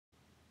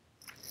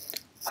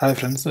Hi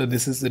friends,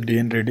 this is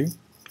DNREDDi.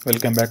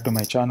 Welcome back to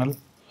my channel.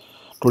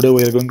 Today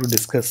we are going to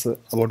discuss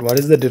about what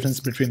is the difference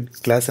between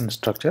class and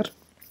structure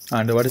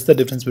and what is the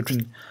difference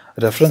between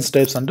reference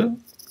types and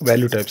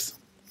value types.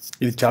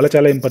 ఇది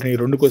చాలా important. ఈ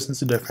రెండు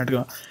questions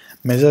డెఫినెట్గా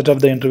majority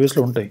of the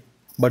ఇంటర్వ్యూస్లో ఉంటాయి.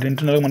 But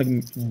ఇంటర్నల్గా మనకి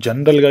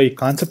జనరల్గా ఈ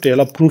కాన్సెప్ట్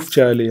ఎలా ప్రూఫ్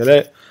చేయాలి, ఎలా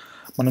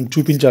మనం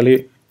చూపించాలి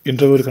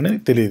ఇంటర్వ్యూకి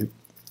అనేది తెలియదు.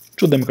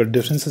 చూద్దాం ఇక్కడ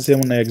డిఫరెన్సెస్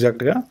ఏమున్నాయి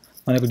ఎగ్జాక్ట్గా,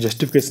 మనకు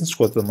జస్టిఫికేషన్స్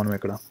చూద్దాం. మనం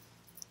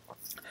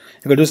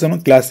ఇక్కడ చూసాము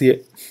క్లాస్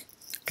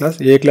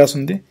ఏ క్లాస్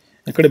ఉంది,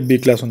 ఇక్కడ బి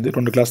క్లాస్ ఉంది.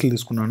 రెండు క్లాసులు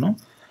తీసుకున్నాను.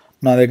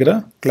 నా దగ్గర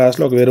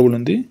క్లాస్లో ఒక వేరియబుల్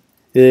ఉంది,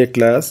 ఏ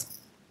క్లాస్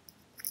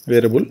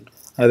వేరియబుల్.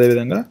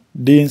 అదేవిధంగా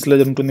డి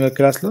ఇన్స్లేజర్ ఉంటుంది కదా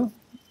క్లాస్లో.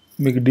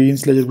 మీకు డి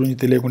ఇన్స్లేజర్ గురించి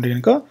తెలియకుంటే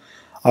కనుక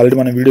ఆల్రెడీ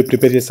మనం వీడియో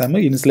ప్రిపేర్ చేసాము,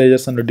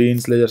 ఇన్స్లేజర్స్ అండ్ డి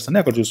ఇన్స్లేజర్స్ అని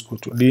అక్కడ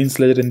చూసుకోవచ్చు. డి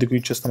ఇన్స్లేజర్ ఎందుకు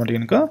యూజ్ చేస్తామంటే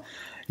కనుక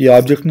ఈ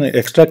ఆబ్జెక్ట్ని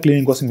ఎక్స్ట్రా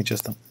క్లీనింగ్ కోసం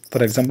ఇచ్చేస్తాం.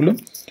 ఫర్ ఎగ్జాంపుల్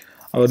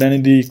నేను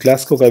ఇది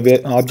క్లాస్కి ఒక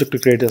ఆబ్జెక్ట్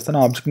క్రియేట్ చేస్తాను.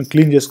 ఆ ఆబ్జెక్ట్ని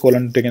క్లీన్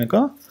చేసుకోవాలంటే కనుక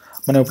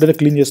మనం ఎప్పుడైతే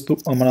క్లీన్ చేస్తూ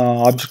మన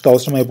ఆబ్జెక్ట్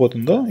అవసరం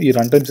అయిపోతుందో ఈ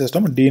రన్ టైమ్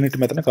సిస్టమ్ డీఇనిట్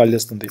మెథడ్ని కాల్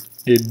చేస్తుంది.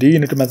 ఈ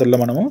డీఇనిట్ మెథడ్లో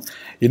మనము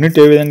ఇనిట్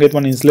ఏ విధంగా అయితే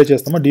మనం ఇన్స్లేట్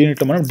చేస్తామో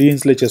డీఇనిట్లో మనం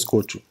డీఇన్స్లేట్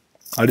చేసుకోవచ్చు.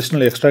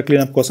 అడిషనల్ ఎక్స్ట్రా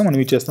క్లీనప్ కోసం మనం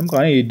యూజ్ చేస్తాం,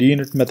 కానీ ఈ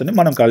డీఇనిట్ మెథడ్ని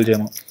మనం కాల్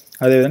చేయము.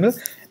 అదేవిధంగా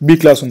బి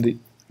క్లాస్ ఉంది,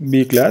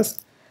 B class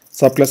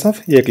sub class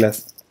of A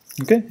class.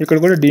 Okay, ఇక్కడ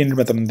కూడా డీఇనిట్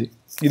మెథడ్ ఉంది.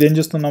 ఇది ఏం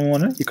చేస్తున్నాము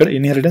అని ఇక్కడ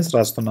ఇన్హెరిటెన్స్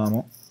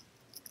రాస్తున్నాము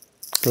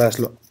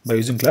క్లాస్లో. By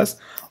using class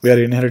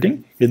we are inheriting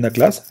in the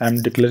class.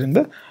 I'm declaring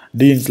the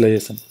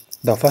డీఇన్స్లేషన్.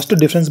 The first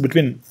difference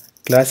between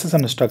classes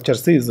and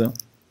structures is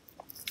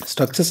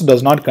structures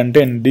does not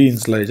contain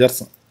de-initializers.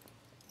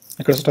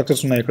 ఇక్కడ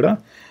స్ట్రక్చర్స్ ఉన్నాయి. ఇక్కడ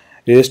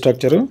ఏ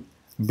స్ట్రక్చరు,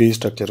 బి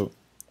స్ట్రక్చరు.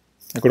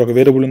 ఇక్కడ ఒక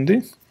వేరియబుల్ ఉంది,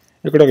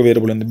 ఇక్కడ ఒక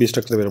వేరియబుల్ ఉంది, బి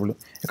స్ట్రక్చర్ వేరియబుల్.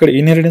 ఇక్కడ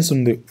ఇన్హెరిటెన్స్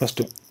ఉంది.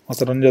 ఫస్ట్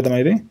అసలు రన్ చేద్దాం.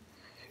 ఇది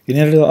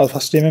ఇన్హెరిటెన్స్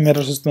ఫస్ట్ ఏమేమి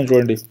ఎర్రర్స్ వస్తుందో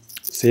చూడండి.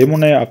 సేమ్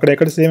ఉన్నాయి,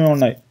 అక్కడ సేమే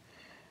ఉన్నాయి.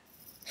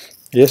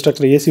 ఏ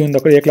స్ట్రక్చర్ ఏసీ ఉంది,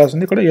 అక్కడ ఏ క్లాస్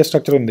ఉంది, ఇక్కడ ఏ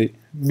స్ట్రక్చర్ ఉంది.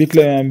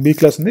 బి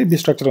క్లాస్ ఉంది, బి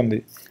స్ట్రక్చర్ ఉంది.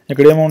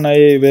 ఇక్కడ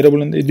ఏమున్నాయి,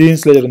 వేరియబుల్ ఉంది,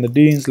 డీఇన్స్లేజర్ ఉంది.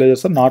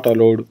 డీఇన్స్లేజర్స్ ఆర్ నాట్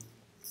అలౌడ్.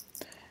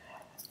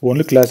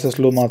 ఓన్లీ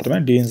క్లాసెస్లో మాత్రమే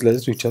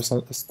డీఇన్స్లేజర్స్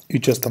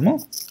యూజ్ చేస్తాము,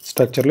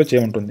 స్ట్రక్చర్లో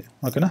చేయమంటుంది.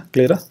 ఓకేనా,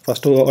 క్లియరా?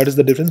 First what is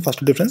the difference?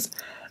 First difference,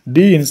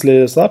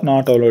 డీఇన్స్లేజర్స్ are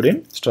not allowed in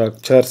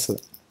structures,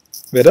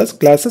 వెరస్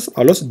classes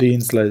allows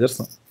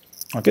డీఇన్స్లేజర్స్.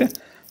 Okay,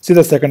 see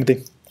the second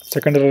thing.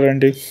 Second error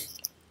ఏంటి?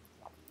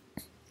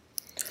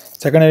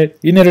 Second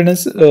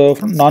inheritance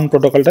from non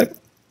protocol type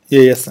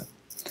as.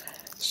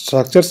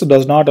 Structures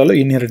does not allow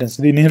inheritance.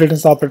 ఇది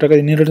inheritance operator కదా,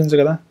 inheritance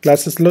కదా.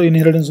 క్లాసెస్లో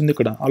inheritance ఉంది,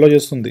 ఇక్కడ అలో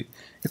చేస్తుంది,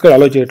 ఇక్కడ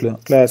అలో చేయట్లేదు.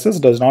 Classes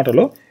does not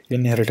allow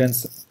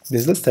inheritance.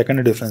 This the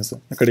second difference.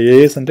 ఇక్కడ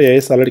ఏఎస్ అంటే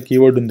ఏఎస్ ఆల్రెడీ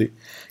కీవర్డ్ ఉంది.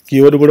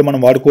 కీవర్డ్ కూడా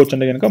మనం వాడుకోవచ్చు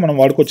అంటే కనుక మనం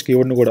వాడుకోవచ్చు.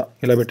 కీవర్డ్ని కూడా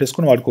ఇలా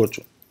పెట్టేసుకొని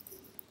వాడుకోవచ్చు.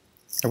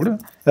 అప్పుడు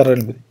ఎర్రర్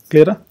ఉంది.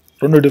 క్లియరా?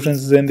 రెండు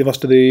డిఫరెన్సెస్ ఏంటి?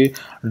 ఫస్ట్ది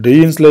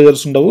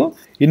డీఇన్స్లేజర్స్ ఉండవు,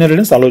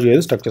 ఇన్హెరిటెన్స్ అలో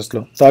చేయదు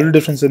స్ట్రక్చర్స్లో. థర్డ్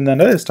డిఫరెన్స్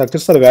ఏంటంటే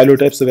స్ట్రక్చర్స్ ఆర్ వాల్యూ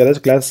టైప్స్, వేరే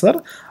classes are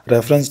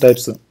reference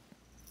types.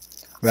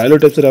 Value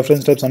types,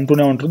 reference types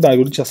అంటూనే ఉంటుంది. దాని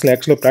గురించి అసలు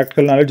యాక్చువల్గా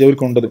ప్రాక్టికల్ నాలెడ్జ్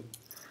ఎవరికి ఉండదు.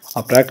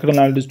 ఆ ప్రాక్టికల్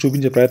నాలెడ్జ్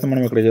చూపించే ప్రయత్నం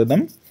మనం ఇక్కడ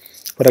చేద్దాం.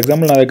 ఫర్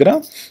ఎగ్జాంపుల్ నా దగ్గర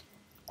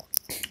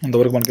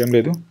ఇంతవరకు మనకేం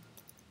లేదు.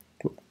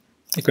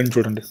 ఇక్కడ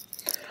చూడండి,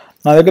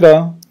 నా దగ్గర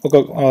ఒక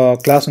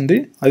క్లాస్ ఉంది,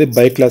 అది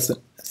బైక్ క్లాస్.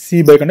 సి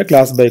బైక్ అంటే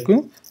క్లాస్ బైక్,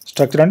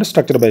 స్ట్రక్చర్ అంటే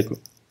స్ట్రక్చర్ బైక్,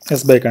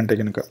 ఎస్ బైక్ అంటే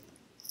కనుక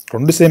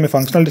రెండు సేమే,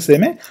 ఫంక్షనాలిటీ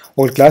సేమే.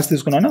 ఒకటి క్లాస్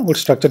తీసుకున్నాను, ఒకటి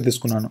స్ట్రక్చర్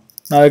తీసుకున్నాను.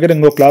 నా దగ్గర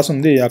ఇంకో క్లాస్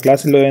ఉంది. ఆ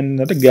క్లాస్లో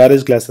ఏంటంటే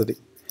గ్యారేజ్ క్లాస్. అది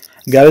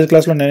గ్యారేజ్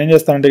క్లాస్లో నేను ఏం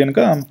చేస్తానంటే కనుక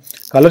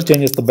కలర్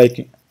చేంజ్ చేస్తాను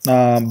బైక్కి. నా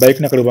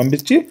బైక్ని అక్కడికి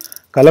పంపించి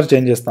కలర్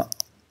చేంజ్ చేస్తాను.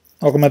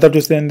 ఒక మెథడ్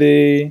చూస్తే ఏంది,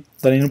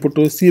 దాని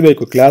ఇన్పుట్ సి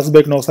బైక్, క్లాస్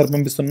బైక్ని ఒకసారి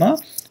పంపిస్తున్నా,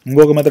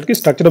 ఇంకొక మెథడ్కి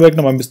స్ట్రక్చర్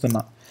బైక్ని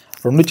పంపిస్తున్నా.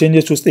 రెండు చేంజ్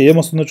చేసి చూస్తే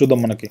ఏమొస్తుందో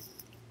చూద్దాం మనకి.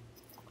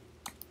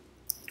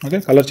 ఓకే,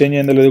 కలర్ చేంజ్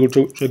అయిందో లేదో కూడా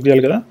చెక్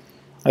చేయాలి కదా,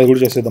 అది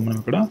కూడా చేసేద్దాం మనం.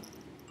 ఇక్కడ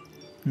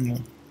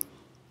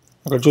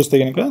అక్కడ చూస్తే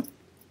కనుక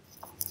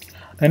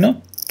నేను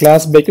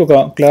క్లాస్ బైక్, ఒక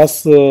క్లాస్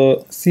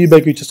సి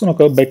బైక్ యూజ్ చేసుకుని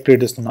ఒక బైక్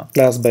క్రియేట్ చేస్తున్నా,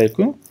 క్లాస్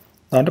బైక్.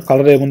 దాంట్లో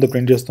కలర్ ఏముందో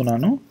ప్రింట్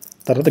చేస్తున్నాను.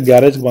 తర్వాత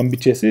గ్యారేజ్కి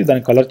పంపించేసి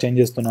దాని కలర్ చేంజ్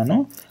చేస్తున్నాను.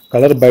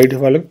 కలర్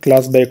బయట వాళ్ళకి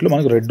క్లాస్ బైక్లో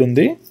మనకు రెడ్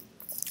ఉంది,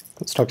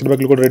 స్ట్రక్చర్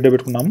బైక్లో కూడా రెడ్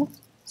పెట్టుకున్నాము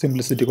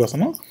సింప్లిసిటీ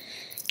కోసము.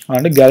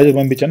 అంటే గ్యారేజ్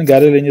పంపించాను.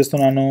 గ్యారేజ్ ఏం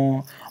చేస్తున్నాను,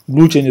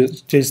 బ్లూ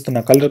చేస్తున్నా,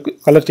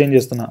 కలర్ చేంజ్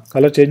చేస్తున్నా.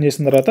 కలర్ చేంజ్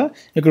చేసిన తర్వాత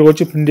ఇక్కడికి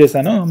వచ్చి ప్రింట్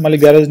చేశాను. మళ్ళీ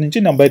గ్యారేజ్ నుంచి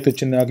నా బైక్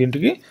వచ్చింది నాకు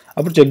ఇంటికి,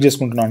 అప్పుడు చెక్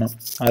చేసుకుంటున్నాను.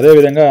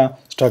 అదేవిధంగా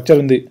స్ట్రక్చర్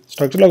ఉంది,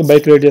 స్ట్రక్చర్లో ఒక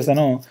బైక్ క్రియేట్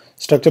చేశాను.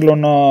 స్ట్రక్చర్లో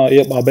ఉన్న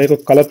ఆ బైక్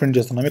కలర్ ప్రింట్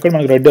చేస్తున్నాం. ఇక్కడ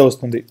మనకు రెడ్డే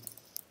వస్తుంది,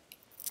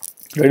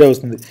 రెడ్డే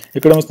వస్తుంది.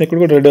 ఇక్కడ వస్తుంది, ఇక్కడ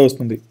కూడా రెడ్డే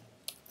వస్తుంది.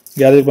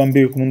 గ్యారేజ్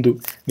ముందు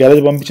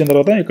గ్యారేజ్ పంపించిన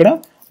తర్వాత ఇక్కడ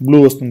బ్లూ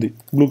వస్తుంది,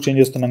 బ్లూకి చేంజ్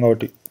చేస్తున్నాం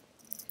కాబట్టి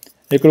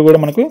ఇక్కడ కూడా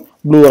మనకు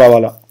బ్లూ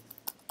రావాలా.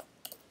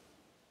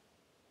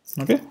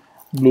 ఓకే,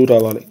 బ్లూ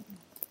రావాలి.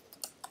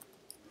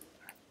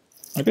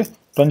 ఓకే,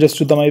 రన్ చేసి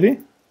చూద్దామా. ఇది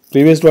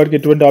ప్రీవియస్ వాటికి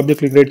ఎటువంటి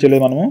ఆబ్జెక్ట్లు క్రియేట్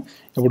చేయలేదు మనము.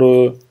 ఇప్పుడు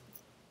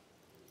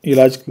ఈ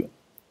లాజిక్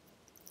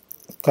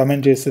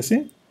కామెంట్ చేసేసి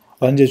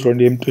రన్ చేసి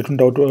చూడండి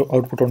ఎటువంటి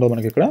అవుట్పుట్ ఉండదు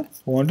మనకి. ఇక్కడ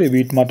ఓన్లీ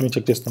వీటి మాత్రమే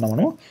చెక్ చేస్తున్నాం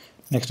మనం.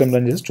 నెక్స్ట్ టైం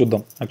రన్ చేసి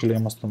చూద్దాం యాక్చువల్లీ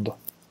ఏమొస్తుందో.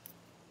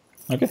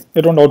 ఓకే,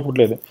 ఎటువంటి అవుట్పుట్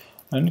లేదు.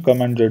 అండ్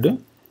కమాండ్ జెడ్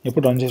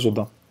ఇప్పుడు రన్ చేసి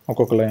చూద్దాం.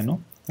 ఒక్కొక్క లైన్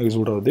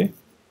ఎగ్జిక్యూట్ అవుద్ది.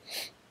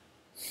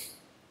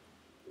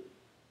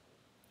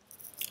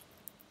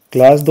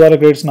 క్లాస్ ద్వారా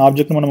క్రియేట్ చేసిన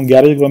ఆబ్జెక్ట్ని మనం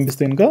గ్యారేజ్కి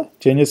పంపిస్తే ఇంకా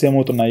చేంజెస్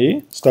ఏమవుతున్నాయి,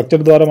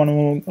 స్ట్రక్చర్ ద్వారా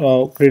మనము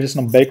క్రియేట్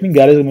చేసిన బైక్ని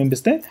గ్యారేజ్కి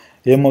పంపిస్తే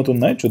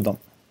ఏమవుతున్నాయి చూద్దాం.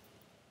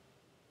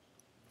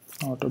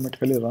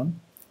 Automatically run.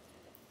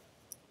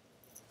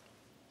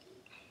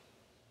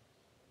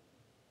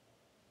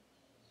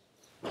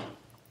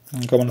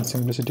 ఇంకా మన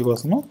సింప్లిసిటీ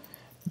కోసము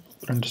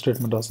ప్రింట్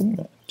స్టేట్మెంట్ రాసి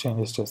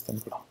చేంజెస్ చేస్తాం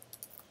ఇక్కడ.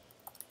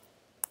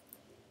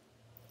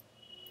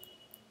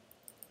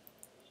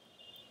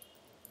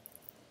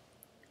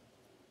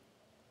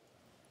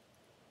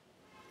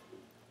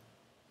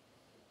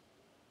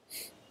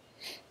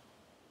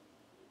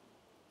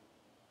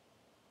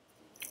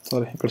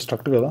 సారీ, ఇక్కడ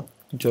స్ట్రక్ట్ కదా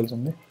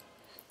ఇచ్చాల్సింది.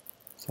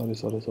 సారీ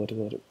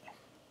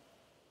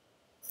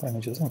పైన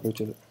చేసాం, అక్కడ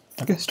వచ్చేది.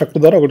 ఓకే, స్ట్రక్ట్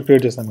ద్వారా ఒకటి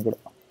క్రియేట్ చేస్తాం ఇక్కడ.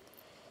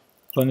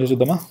 రన్ చేసి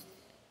చూద్దామా.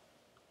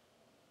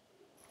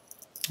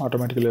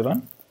 Automatically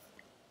run.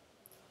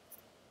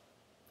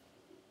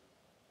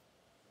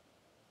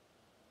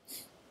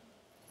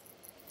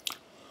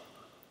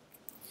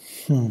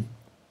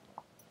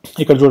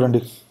 ఇక్కడ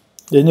చూడండి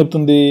ఏం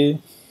చెప్తుంది.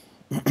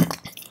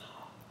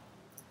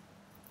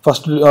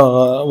 ఫస్ట్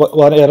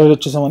ఎర్రర్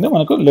వచ్చేసామంది,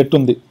 మనకు లెట్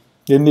ఉంది.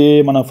 ఏంది,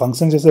 మన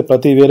ఫంక్షన్ చేసే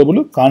ప్రతి వేరియబుల్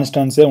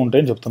కాన్స్టాంట్సే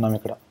ఉంటాయని చెప్తున్నాము.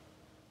 ఇక్కడ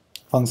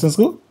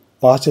ఫంక్షన్స్కు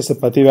పాస్ చేసే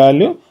ప్రతి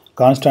వాల్యూ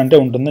కాన్స్టాంటే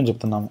ఉంటుందని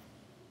చెప్తున్నాము.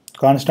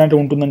 కాన్స్టాంట్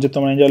ఉంటుందని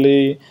చెప్తాము. ఏం చేయాలి,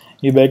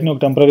 ఈ బైక్ని ఒక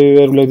టెంపరీ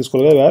వేరియబుల్గా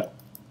తీసుకోవాలి కదా. వేర్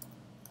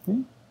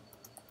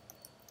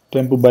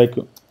టెంపు బైక్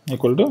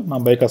ఈక్వల్ టు నా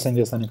బైక్ అసైన్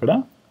చేస్తాను. ఇక్కడ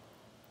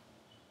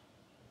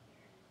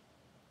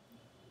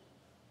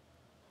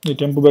ఈ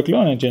టెంపు బైక్లో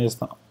నేను చేంజ్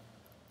చేస్తాను.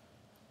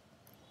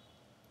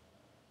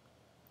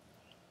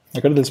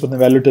 ఇక్కడ తెలిసిపోతుంది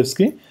వాల్యూ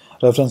టైప్స్కి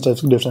రెఫరెన్స్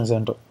టైప్స్కి డిఫరెన్స్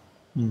ఏంటో.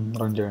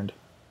 రన్ చేయండి.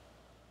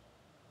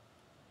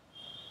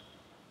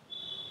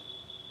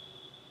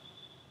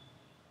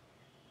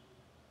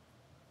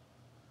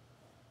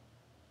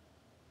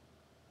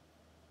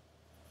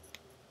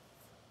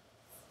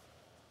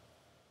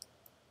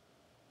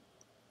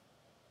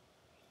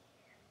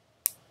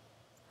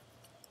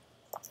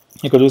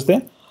 ఇక్కడ చూస్తే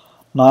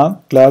నా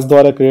క్లాస్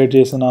ద్వారా క్రియేట్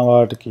చేసిన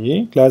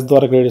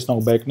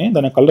ఒక బైక్ని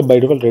దాని కలర్ బై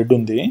డిఫాల్ట్ రెడ్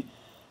ఉంది.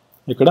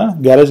 ఇక్కడ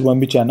గ్యారేజ్కి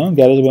పంపించాను.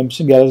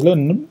 గ్యారేజ్లో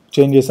నేను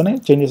చేంజ్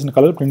చేసిన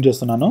కలర్ ప్రింట్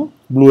చేస్తున్నాను.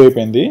 బ్లూ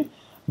అయిపోయింది.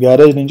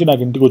 గ్యారేజ్ నుంచి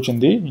నాకు ఇంటికి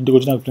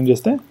వచ్చి నాకు ప్రింట్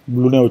చేస్తే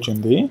బ్లూనే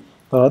వచ్చింది.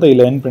 తర్వాత ఈ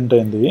లైన్ ప్రింట్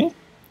అయింది.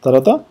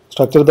 తర్వాత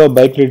స్ట్రక్చర్తో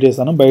బైక్ క్రియేట్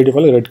చేశాను. బై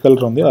డిఫాల్ట్ రెడ్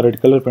కలర్ ఉంది, ఆ రెడ్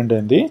కలర్ ప్రింట్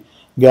అయింది.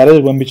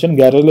 గ్యారేజ్ పంపించాను,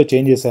 గ్యారేజ్లో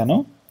చేంజ్ చేశాను.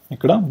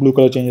 ఇక్కడ బ్లూ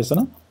కలర్ చేంజ్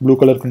చేశాను, బ్లూ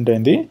కలర్ ప్రింట్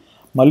అయింది.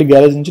 మళ్ళీ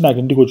గ్యారేజ్ నుంచి నాకు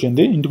ఇంటికి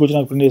వచ్చి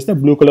నాకు ప్రింట్ చేస్తే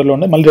బ్లూ కలర్లో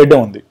ఉండే, మళ్ళీ రెడ్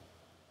ఉంది.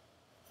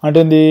 అంటే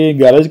ఏంది,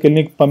 గ్యారేజ్కి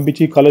వెళ్ళి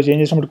పంపించి కలర్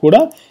చేంజ్ చేసినప్పుడు కూడా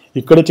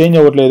ఇక్కడ చేంజ్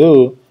అవ్వట్లేదు.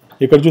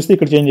 ఇక్కడ చూస్తే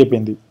ఇక్కడ చేంజ్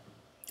అయిపోయింది.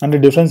 అంటే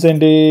డిఫరెన్స్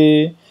ఏంటి,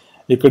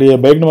 ఇక్కడ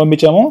బైక్ని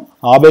పంపించాము,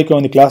 ఆ బైక్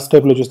ఉంది క్లాస్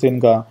టైప్లో చూస్తే.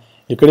 ఇంకా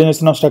ఇక్కడ ఏం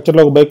చేస్తున్నాం,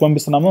 స్ట్రక్చర్లో ఒక బైక్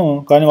పంపిస్తున్నాము,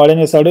 కానీ వాడు ఏం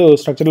చేస్తాడు,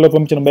 స్ట్రక్చర్లో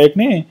పంపించిన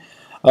బైక్ని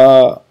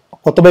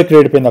కొత్త బైక్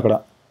క్రియేట్ అయిపోయింది.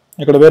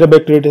 ఇక్కడ వేరే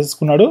బైక్ క్రియేట్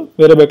చేసుకున్నాడు,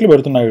 వేరే బైక్లో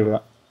పెడుతున్నాడు.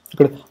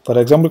 ఇక్కడ for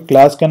example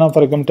క్లాస్కైనా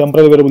for example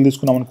temporary variable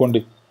తీసుకున్నాం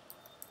అనుకోండి.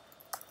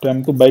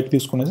 టెంప్ బైక్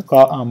తీసుకునేసి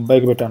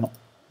బైక్ పెట్టాను.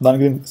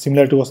 దానికి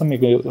సిమిలారిటీ కోసం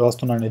మీకు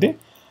రాస్తున్నాను. ఇది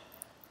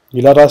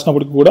ఇలా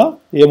రాసినప్పటికి కూడా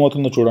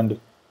ఏమవుతుందో చూడండి,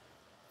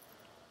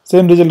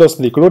 సేమ్ రిజల్ట్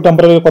వస్తుంది. ఇక్కడ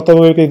టెంపరీ కొత్త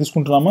బైక్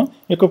తీసుకుంటున్నాము,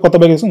 ఇక్కడ కొత్త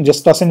బైక్ తీసుకుని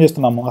జస్ట్ అసైన్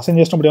చేస్తున్నాము. అసైన్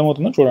చేసినప్పుడు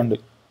ఏమవుతుందో చూడండి.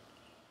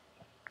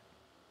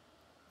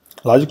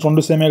 లాజిక్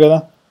రెండు సేమే కదా.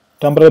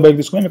 టెంపరీ బైక్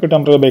తీసుకున్నాము, ఇక్కడ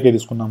టెంపరీ బైకే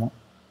తీసుకున్నాము.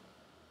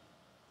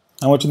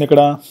 ఏమొచ్చింది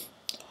ఇక్కడ,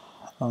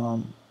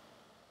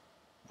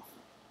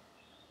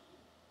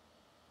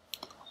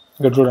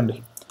 ఇక్కడ చూడండి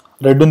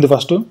రెడ్ ఉంది.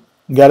 ఫస్ట్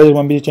గ్యారేజ్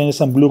పంపించి చేంజ్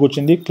చేస్తాం, బ్లూకి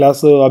వచ్చింది.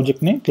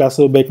 క్లాస్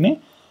బైక్ని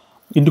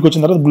ఇంటికి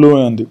వచ్చిన తర్వాత బ్లూ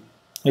ఉంది.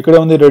 ఇక్కడే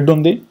ఉంది రెడ్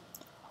ఉంది.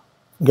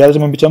 గ్యారేజ్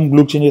పంపించాము,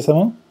 బ్లూకి చేంజ్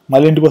చేసాము,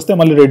 మళ్ళీ ఇంటికి వస్తే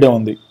మళ్ళీ రెడ్డే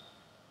ఉంది.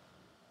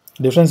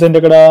 డిఫరెన్స్ ఏంటి,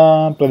 ఇక్కడ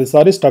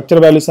ప్రతిసారి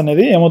స్ట్రక్చర్ వాల్యూస్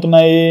అనేది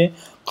ఏమవుతున్నాయి,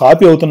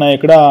 కాపీ అవుతున్నాయి.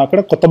 అక్కడ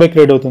కొత్త బైక్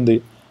క్రియేట్ అవుతుంది.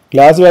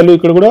 క్లాస్ వాల్యూ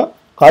ఇక్కడ కూడా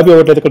కాపీ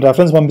అవ్వట్లేదు. ఇక్కడ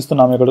రెఫరెన్స్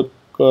పంపిస్తున్నాము. ఇక్కడ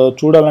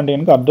చూడాలంటే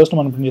కనుక అడ్రస్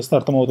మనం ప్రింట్ చేస్తే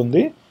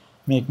అర్థమవుతుంది.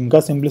 మీకు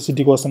ఇంకా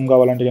సింప్లిసిటీ కోసం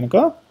కావాలంటే కనుక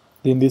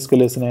దీన్ని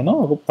తీసుకెళ్ళేసి నేను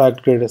ఒక ప్యాకెట్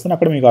క్రియేట్ చేస్తాను.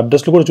 అక్కడ మీకు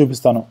అడ్రస్లు కూడా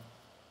చూపిస్తాను.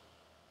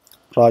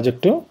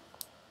 ప్రాజెక్టు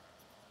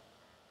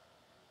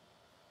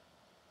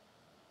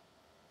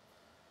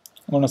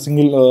మన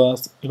సింగిల్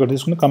ఇక్కడ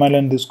తీసుకుని కమాండ్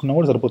లైన్ తీసుకున్నా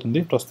కూడా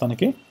సరిపోతుంది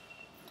ప్రస్తుతానికి.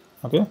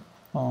 Okay,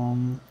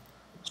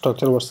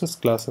 structure versus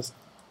classes.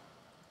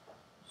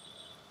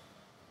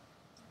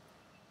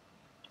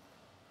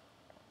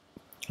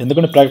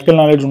 ఎందుకంటే ప్రాక్టికల్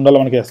నాలెడ్జ్ ఉండాలి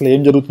మనకి, అసలు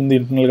ఏం జరుగుతుంది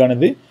ఇంటర్నల్గా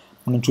అనేది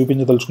మనం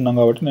చూపించదలుచుకున్నాం.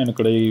 కాబట్టి నేను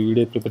ఇక్కడ ఈ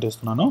వీడియో ప్రిపేర్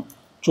చేస్తున్నాను.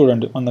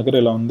 చూడండి మన దగ్గర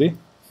ఎలా ఉంది,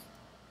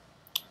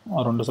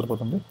 రెండు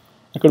సరిపోతుంది.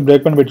 ఇక్కడ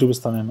బ్రేక్ పాయింట్ పెట్టి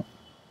చూపిస్తాను నేను.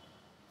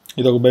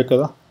 ఇది ఒక బైక్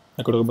కదా,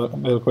 ఇక్కడ ఒక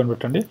బ్రేక్ పాయింట్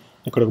పెట్టండి,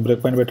 ఇక్కడ ఒక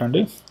బ్రేక్ పాయింట్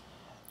పెట్టండి,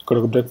 ఇక్కడ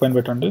ఒక బ్రేక్ పాయింట్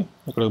పెట్టండి,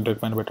 ఇక్కడ ఒక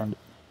బ్రేక్ పాయింట్ పెట్టండి.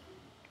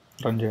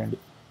 రన్ చేయండి.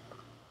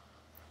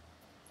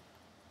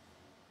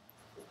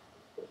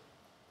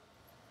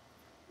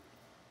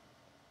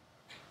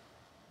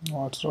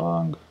 What's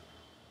wrong.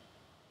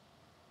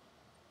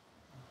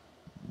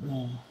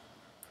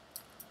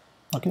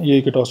 ఓకే,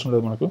 ఏ కిట్ అవసరం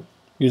లేదు మనకు,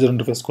 యూజర్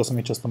ఇంటర్ఫేస్ కోసం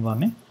ఇచ్చేస్తాం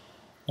దాన్ని.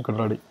 ఇక్కడ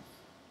ready.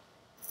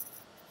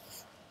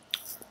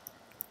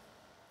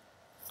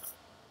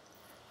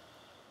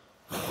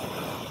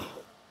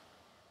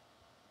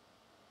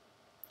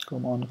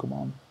 come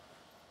on.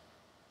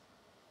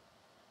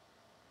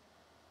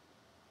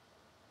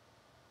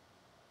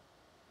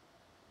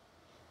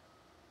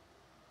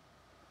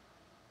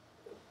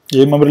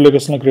 A memory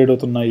లొకేషన్లో క్రియేట్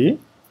అవుతున్నాయి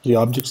ఈ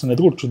ఆబ్జెక్ట్స్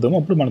అనేది కూడా చూద్దాము.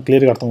 అప్పుడు మనకు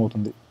క్లియర్గా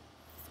అర్థమవుతుంది.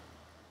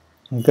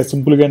 ఇంకా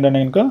సింపుల్గా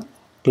ఏంటంటే ఇంకా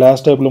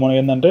క్లాస్ టైప్లో మనం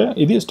ఏంటంటే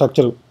ఇది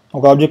స్ట్రక్చర్.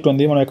 ఒక ఆబ్జెక్ట్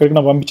ఉంది, మనం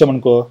ఎక్కడికైనా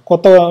పంపించామనుకో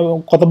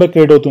కొత్త బైక్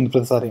క్రియేట్ అవుతుంది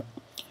ప్రతిసారి.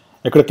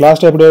 ఇక్కడ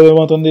క్లాస్ టైప్లో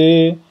ఏమవుతుంది,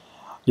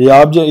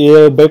 ఏ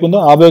బైక్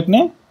ఉందో ఆ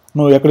బైక్నే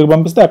నువ్వు ఎక్కడికి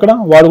పంపిస్తే అక్కడ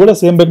వాడు కూడా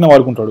సేమ్ బైక్నే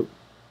వాడుకుంటాడు.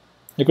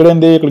 ఇక్కడ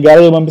ఏంది, ఇక్కడ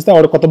గ్యారేజ్ పంపిస్తే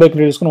వాడు కొత్త బైక్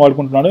క్రియేట్ చేసుకుని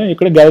వాడుకుంటున్నాడు.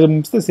 ఇక్కడ గ్యారేజ్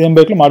పంపిస్తే సేమ్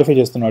బైక్లో మాడిఫై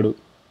చేస్తున్నాడు.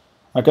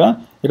 ఓకేనా,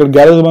 ఇక్కడ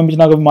గ్యారేజ్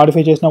పంపించినా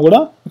మాడిఫై చేసినా కూడా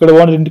ఇక్కడ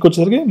ఓనర్ ఇంటికి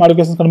వచ్చేసరికి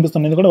మాడిఫికేషన్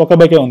కనిపిస్తుంది, ఎందుకంటే ఒక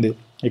బైకే ఉంది.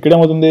 ఇక్కడ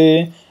ఏమవుతుంది,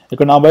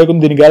 ఇక్కడ నా బైక్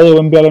ఉంది, దీన్ని గ్యారేజ్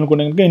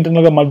పంపించాలనుకుంటే కనుక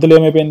ఇంటర్నల్గా మధ్యలో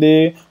ఏమైపోయింది,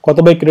 కొత్త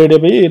బైక్ క్రియేట్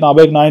అయిపోయి నా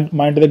బైక్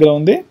మా ఇంటి దగ్గర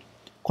ఉంది,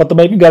 కొత్త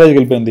బైక్ గ్యారేజ్కి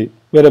వెళ్ళిపోయింది.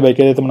 వేరే బైక్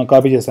ఏదైతే మనం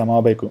కాపీ చేసామో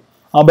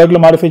ఆ బైక్లో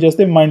మాడిఫై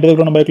చేస్తే మా ఇంటి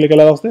దగ్గర ఉన్న బైక్లోకి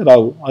ఎలా వస్తాయి,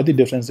 రావు. అది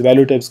difference.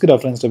 Value టైప్స్కి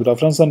reference type.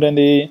 Reference అంటే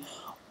ఏంది,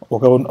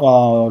 ఒక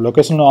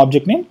లొకేషన్లో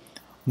ఆబ్జెక్ట్ని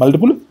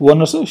మల్టిపుల్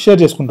ఓనర్స్ షేర్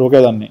చేసుకుంటారు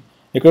ఒకే దాన్ని.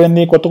 ఇక్కడ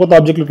ఏంది, కొత్త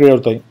ఆబ్జెక్టులు క్రియేట్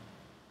అవుతాయి.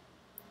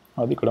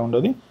 అది ఇక్కడ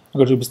ఉండదు,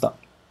 ఇక్కడ చూపిస్తా.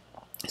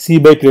 సి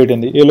బైక్ క్రియేట్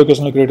అయింది, ఏ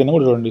లొకేషన్లో క్రియేట్ అయింది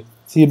కూడా చూడండి.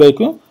 సి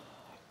బైక్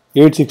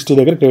 860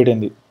 దగ్గర క్రియేట్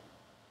అయింది.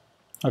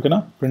 ఓకేనా,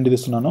 ప్రింట్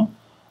తీస్తున్నాను,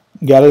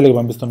 గ్యారేజ్లోకి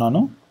పంపిస్తున్నాను.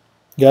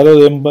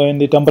 గ్యారేజ్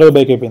ఏమైంది, టెంపరీ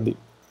బైక్ అయిపోయింది.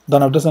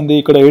 దాని అడ్రస్ ఏంది,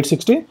 ఇక్కడ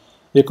 860,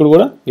 ఇక్కడ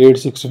కూడా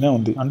 860నే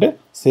ఉంది. అంటే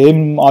సేమ్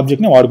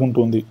ఆబ్జెక్ట్ని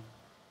వాడుకుంటుంది.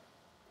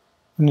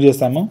 ప్రింట్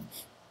చేస్తాము,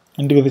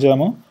 ఇంటికి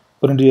తెచ్చాము,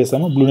 ప్రింట్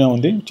చేస్తాము, బ్లూనే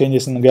ఉంది, చేంజ్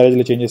చేసింది,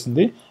 గ్యారేజ్లో చేంజ్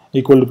చేసింది,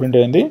 ఈక్వల్ టు ప్రింట్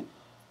అయింది.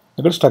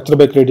 ఇక్కడ స్ట్రక్చర్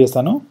బైక్ క్రియేట్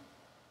చేస్తాను.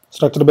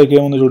 స్ట్రక్చర్ బైక్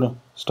ఏముంది చూడు,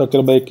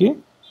 స్ట్రక్చర్ బైక్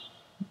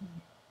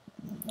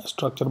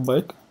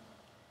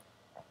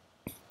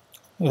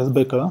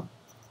SBike కదా.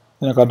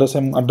 నాకు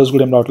అడ్రస్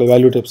కూడా ఏం రావట్లేదు,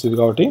 వాల్యూ టైప్స్ ఇది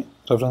కాబట్టి,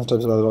 రెఫరెన్స్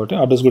టైప్స్ కాదు కాబట్టి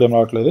అడ్రస్ కూడా ఏం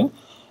రావట్లేదు.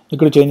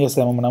 ఇక్కడ చేంజ్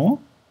చేస్తాము మనము.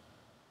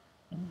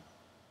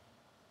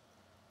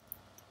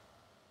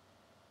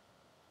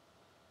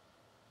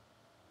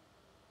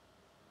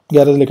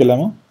 గ్యారేజ్లోకి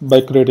వెళ్ళాము,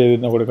 బైక్ క్రియేట్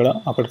అయ్యింది ఒకటి ఇక్కడ,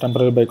 అక్కడ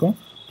టెంపరీ బైక్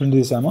ప్రింట్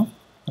తీసాము.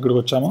 ఇక్కడికి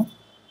వచ్చాము,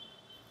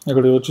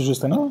 ఇక్కడికి వచ్చి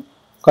చూస్తాను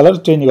కలర్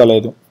చేంజ్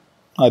కాలేదు.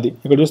 అది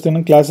ఇక్కడ చూస్తే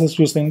క్లాసెస్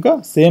చూస్తే ఇంకా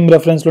సేమ్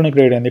రెఫరెన్స్లోనే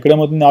క్రియేట్ అయింది. ఇక్కడ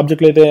ఏమవుతుంది,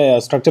 ఆబ్జెక్ట్లు అయితే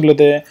స్ట్రక్చర్లు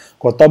అయితే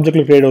కొత్త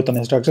ఆబ్జెక్ట్లు క్రియేట్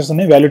అవుతున్నాయి. స్ట్రక్చర్స్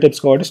అన్ని వాల్యూ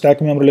టైప్స్ కాబట్టి స్టాక్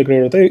మెమరీలో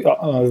క్రియేట్ అవుతాయి.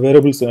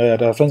 Variables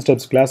reference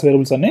types class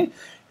variables అన్ని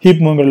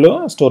హీప్ మెమరీలో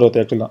స్టోర్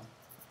అవుతాయి యాక్చువల్గా.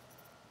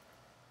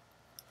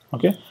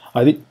 ఓకే,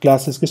 అది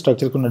క్లాసెస్కి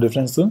స్ట్రక్చర్కి ఉన్న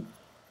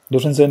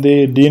డిఫరెన్స్ ఏంటి,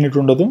 డీనిట్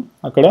ఉండదు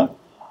అక్కడ,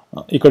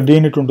 ఇక్కడ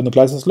డీనిట్ ఉంటుంది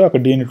క్లాసెస్లో,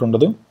 అక్కడ డీనిట్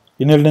ఉండదు.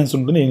 ఇన్హెరిటెన్స్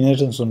ఉంటుంది,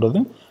 ఇన్హెరిటెన్స్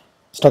ఉండదు.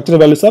 స్ట్రక్చర్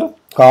వాల్యూస్ ఆర్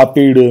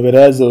కాపీడ్,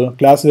 వెరాజ్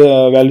క్లాస్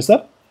వాల్యూస్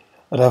ఆర్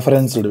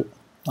రెఫరెన్స్డ్.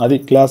 అది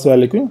క్లాస్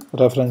వాల్యూకి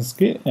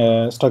రెఫరెన్స్కి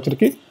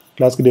స్ట్రక్చర్కి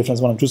క్లాస్కి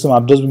డిఫరెన్స్. మనం చూసాము,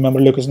 అడ్రస్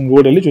మెమరీ లొకేషన్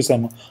కూడా వెళ్ళి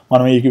చూసాము.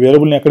 మనం ఈ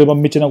వేరియబుల్ని ఎక్కడికి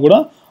పంపించినా కూడా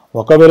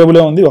ఒక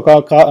వేరియబులే ఉంది,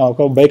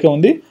 ఒక బైకే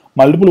ఉంది,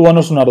 మల్టిపుల్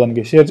ఓనర్స్ ఉన్నారు,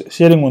 దానికి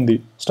షేరింగ్ ఉంది.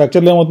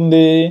 స్ట్రక్చర్లో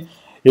ఏమవుతుంది,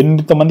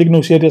 ఎంతమందికి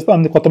నువ్వు షేర్ చేస్తే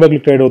అన్ని కొత్త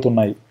బైక్లు క్రియేట్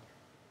అవుతున్నాయి.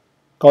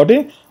 కాబట్టి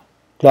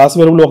క్లాస్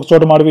వేరియబుల్ ఒక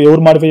చోట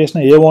ఎవరు మాడిఫై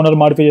చేసినా, ఏ ఓనర్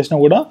మాడిఫై చేసినా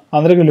కూడా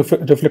అందరికీ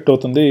రిఫ్లెక్ట్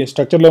అవుతుంది.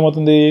 స్ట్రక్చర్లో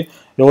ఏమవుతుంది,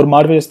 ఎవరు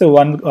మాడిఫై చేస్తే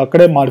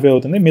అక్కడే మాడిఫై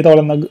అవుతుంది, మిగతా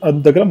వాళ్ళ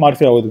దగ్గర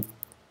మాడిఫై అవ్వదు.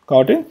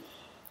 కాబట్టి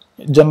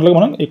జనరల్గా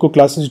మనం ఎక్కువ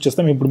క్లాసెస్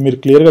ఇచ్చేస్తాం. ఇప్పుడు మీరు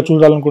క్లియర్గా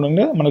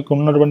చూడాలనుకుంటే మనకు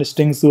ఉన్నటువంటి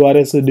స్ట్రింగ్స్,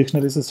 ఆర్ఎస్,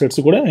 డిక్షనరీస్, సెట్స్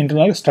కూడా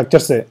ఇంటర్నల్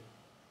స్ట్రక్చర్సే,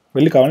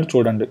 వెళ్ళి కావాలంటే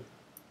చూడండి.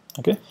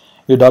 ఓకే,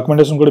 ఈ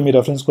డాక్యుమెంటేషన్ కూడా మీ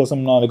రెఫరెన్స్ కోసం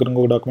నా దగ్గర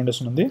ఇంకొక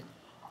డాక్యుమెంటేషన్ ఉంది.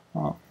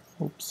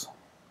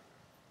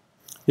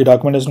 ఈ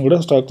డాక్యుమెంటేషన్ కూడా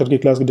స్ట్రక్చర్కి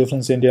క్లాస్కి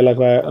డిఫరెన్స్ ఏంటి, ఎలా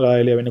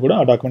రాయాలి అవన్నీ కూడా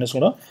ఆ డాక్యుమెంటేషన్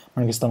కూడా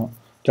మనకి ఇస్తాము.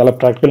 చాలా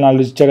ప్రాక్టికల్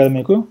నాలెడ్జ్ ఇచ్చా కదా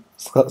మీకు.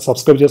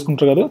 సబ్స్క్రైబ్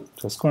చేసుకుంటారు కదా,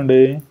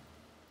 చేసుకోండి.